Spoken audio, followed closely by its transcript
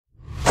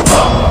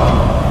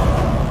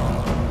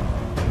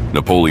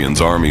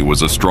Napoleon's army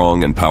was a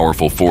strong and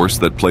powerful force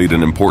that played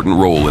an important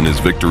role in his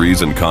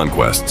victories and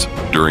conquests.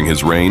 During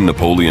his reign,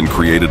 Napoleon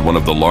created one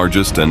of the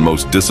largest and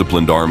most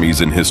disciplined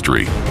armies in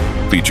history.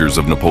 Features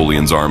of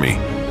Napoleon's army.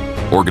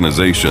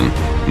 Organization.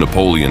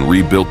 Napoleon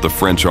rebuilt the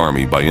French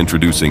army by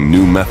introducing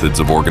new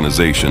methods of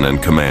organization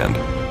and command.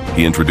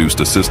 He introduced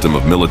a system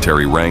of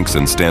military ranks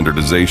and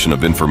standardization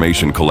of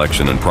information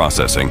collection and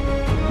processing.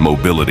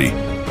 Mobility.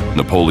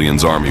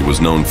 Napoleon's army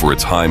was known for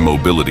its high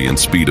mobility and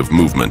speed of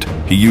movement.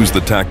 He used the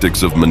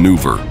tactics of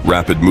maneuver,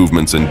 rapid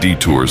movements, and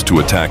detours to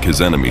attack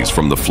his enemies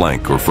from the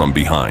flank or from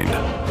behind.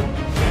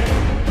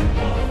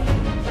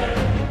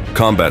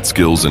 Combat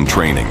skills and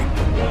training.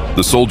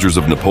 The soldiers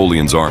of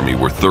Napoleon's army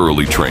were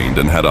thoroughly trained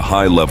and had a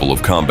high level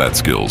of combat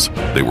skills.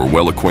 They were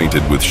well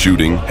acquainted with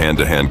shooting,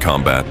 hand-to-hand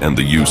combat, and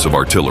the use of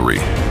artillery.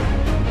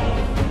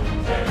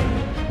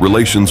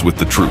 Relations with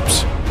the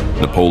troops.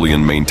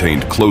 Napoleon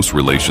maintained close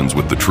relations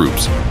with the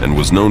troops and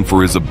was known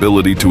for his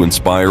ability to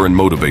inspire and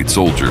motivate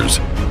soldiers.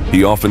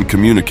 He often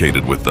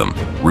communicated with them,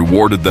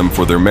 rewarded them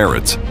for their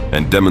merits,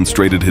 and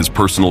demonstrated his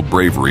personal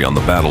bravery on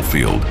the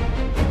battlefield.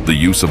 The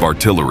use of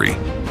artillery.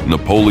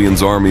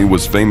 Napoleon's army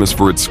was famous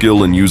for its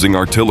skill in using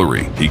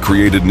artillery. He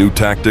created new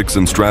tactics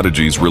and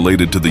strategies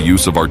related to the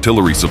use of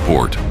artillery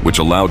support, which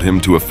allowed him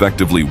to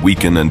effectively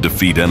weaken and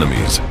defeat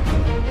enemies.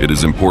 It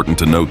is important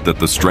to note that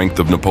the strength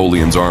of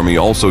Napoleon's army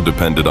also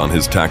depended on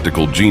his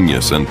tactical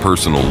genius and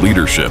personal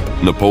leadership.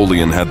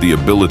 Napoleon had the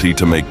ability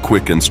to make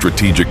quick and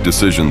strategic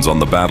decisions on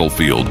the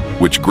battlefield,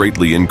 which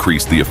greatly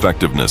increased the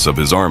effectiveness of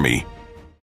his army.